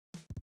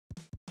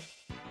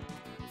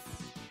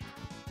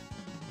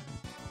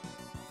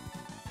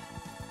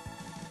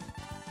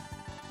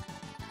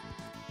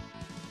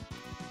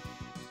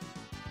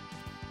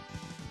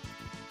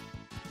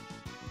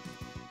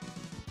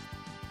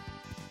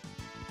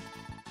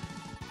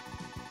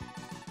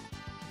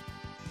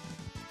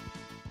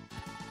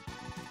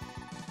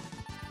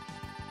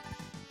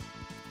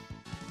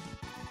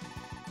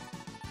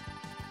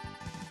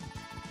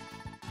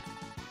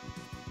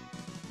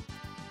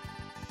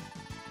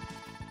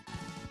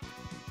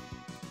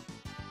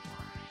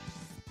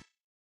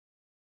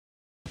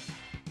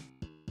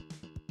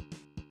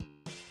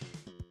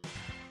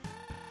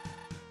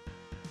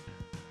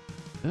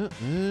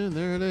And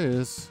there it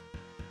is.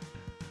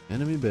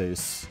 Enemy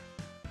base.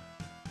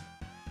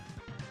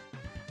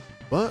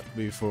 But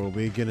before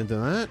we get into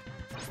that,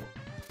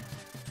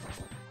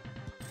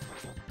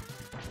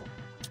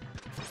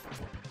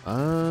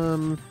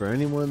 for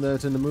anyone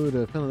that's in the mood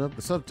of filling up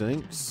the sub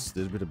tanks,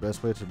 this would be the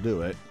best way to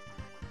do it.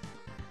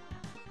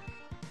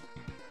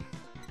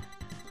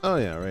 Oh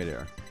yeah, right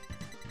here.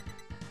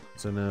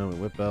 So now we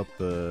whip out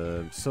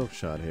the silk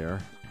shot here.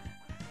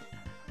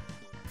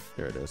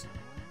 Here it is.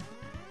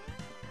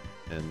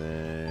 And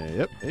then,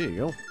 yep, there you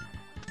go.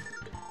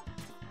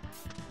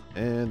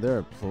 And there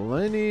are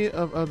plenty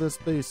of other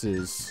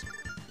spaces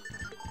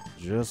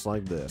just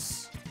like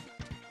this.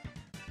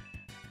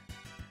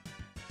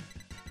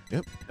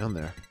 Yep, down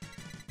there.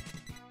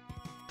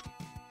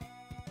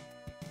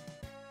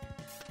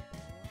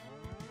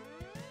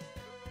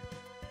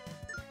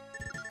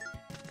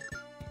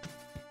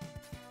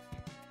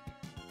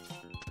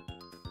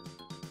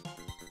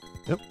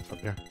 Yep, up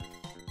here.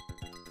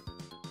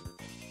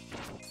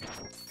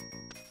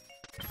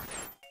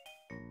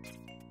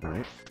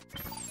 Alright.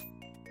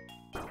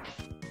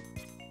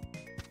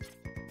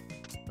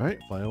 Alright,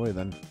 fly away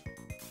then.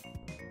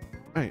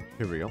 Alright,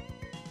 here we go.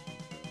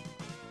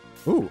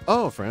 Ooh,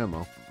 oh, for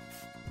ammo.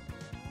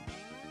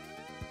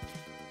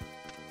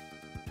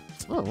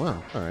 Oh,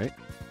 wow, alright.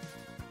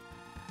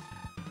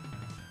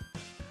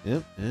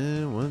 Yep,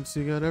 and once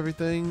you got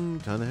everything,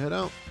 time to head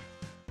out.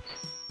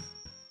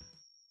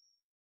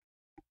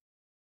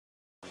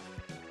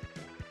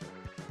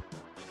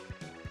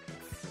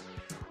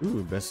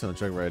 Ooh, best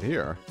soundtrack right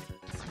here.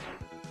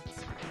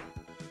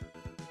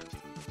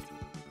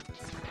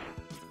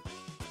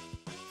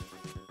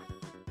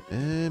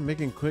 And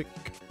making quick,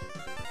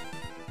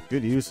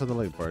 good use of the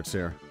light parts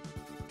here.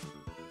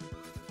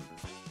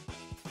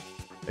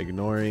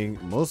 Ignoring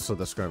most of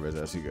the scrubbers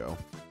as you go.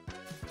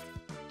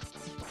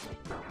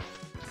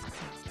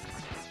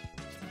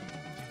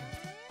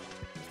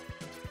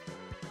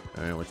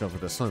 Alright, watch out for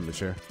the sun, bitch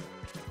here.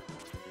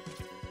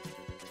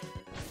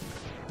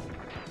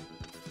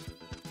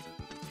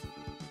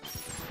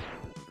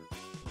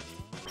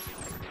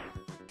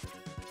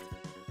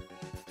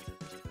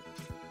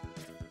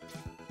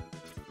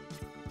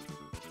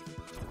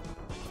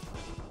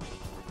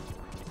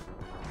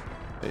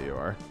 There you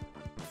are.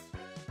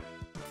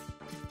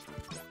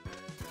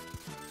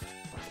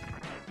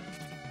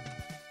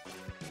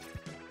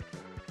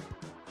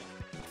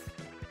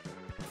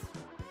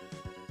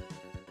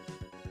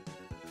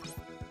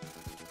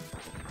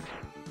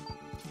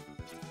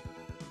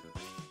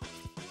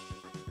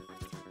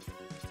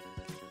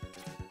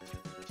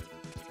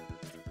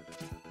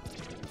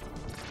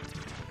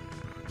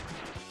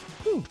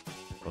 Whew.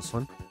 Close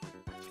one.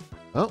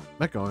 Oh,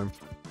 back arm.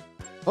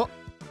 Oh!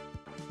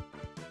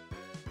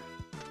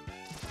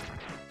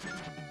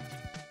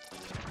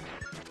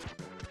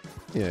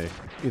 Yeah,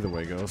 either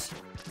way goes.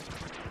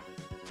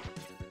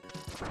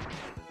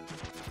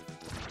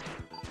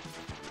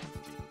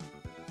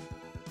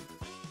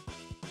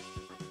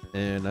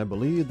 And I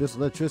believe this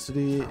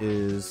electricity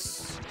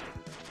is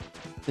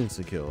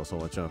insta-kill, so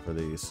watch out for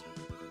these.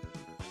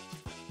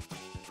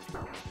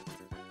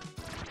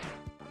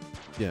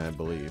 Yeah, I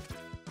believe.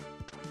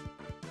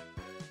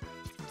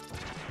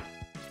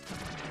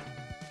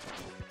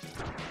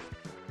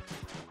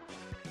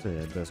 So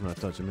yeah, best not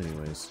touch him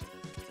anyways.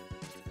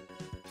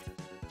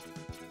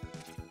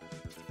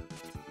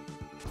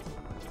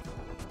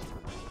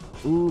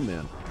 Ooh,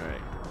 man.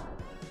 Alright.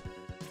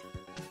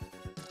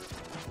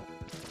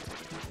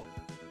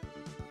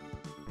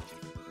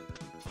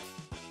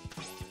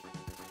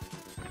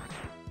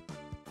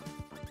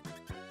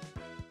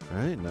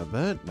 Alright, not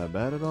bad. Not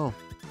bad at all.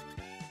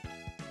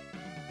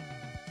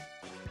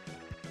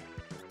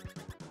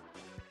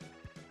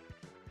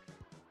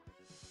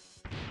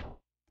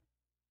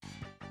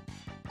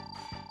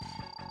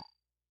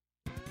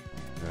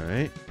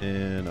 Alright,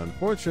 and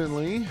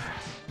unfortunately,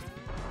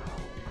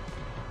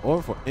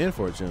 or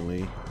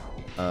unfortunately,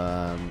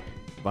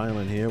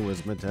 Violent here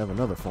was meant to have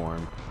another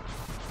form.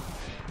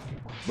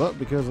 But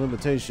because of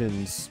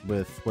limitations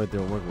with what they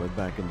were working with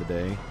back in the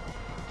day,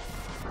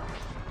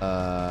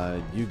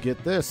 you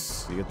get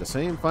this. You get the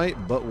same fight,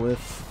 but with,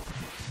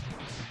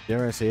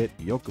 dare I say it,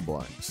 Yoka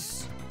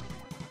blocks.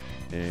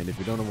 And if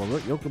you don't know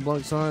what Yoka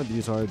blocks are,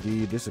 these are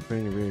the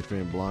disappearing and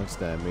reappearing blocks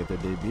that made their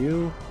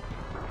debut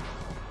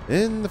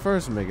in the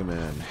first Mega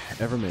Man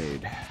ever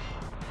made.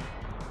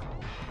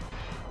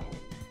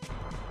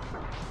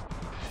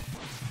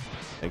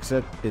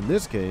 Except in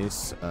this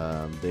case,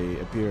 they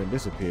appear and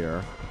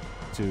disappear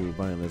to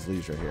Violent's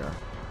leisure here.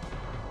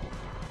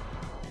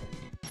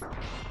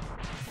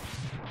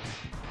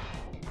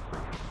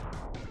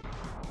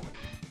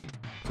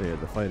 So yeah,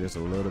 the fight is a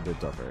little bit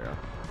tougher here.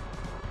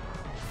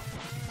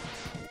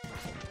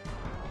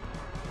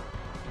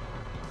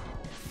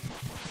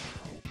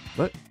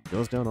 But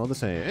goes down all the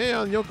same. Hey,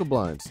 on Yoka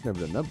Blinds. Never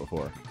done that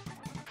before.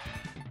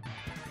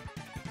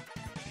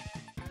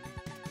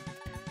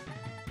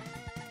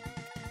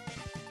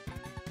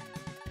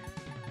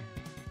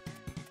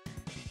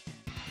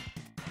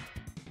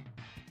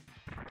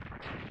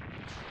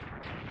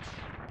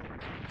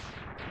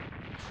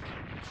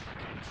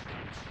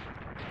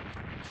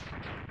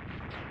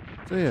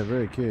 So yeah,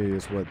 very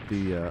curious what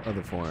the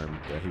other form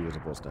that he was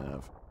supposed to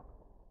have.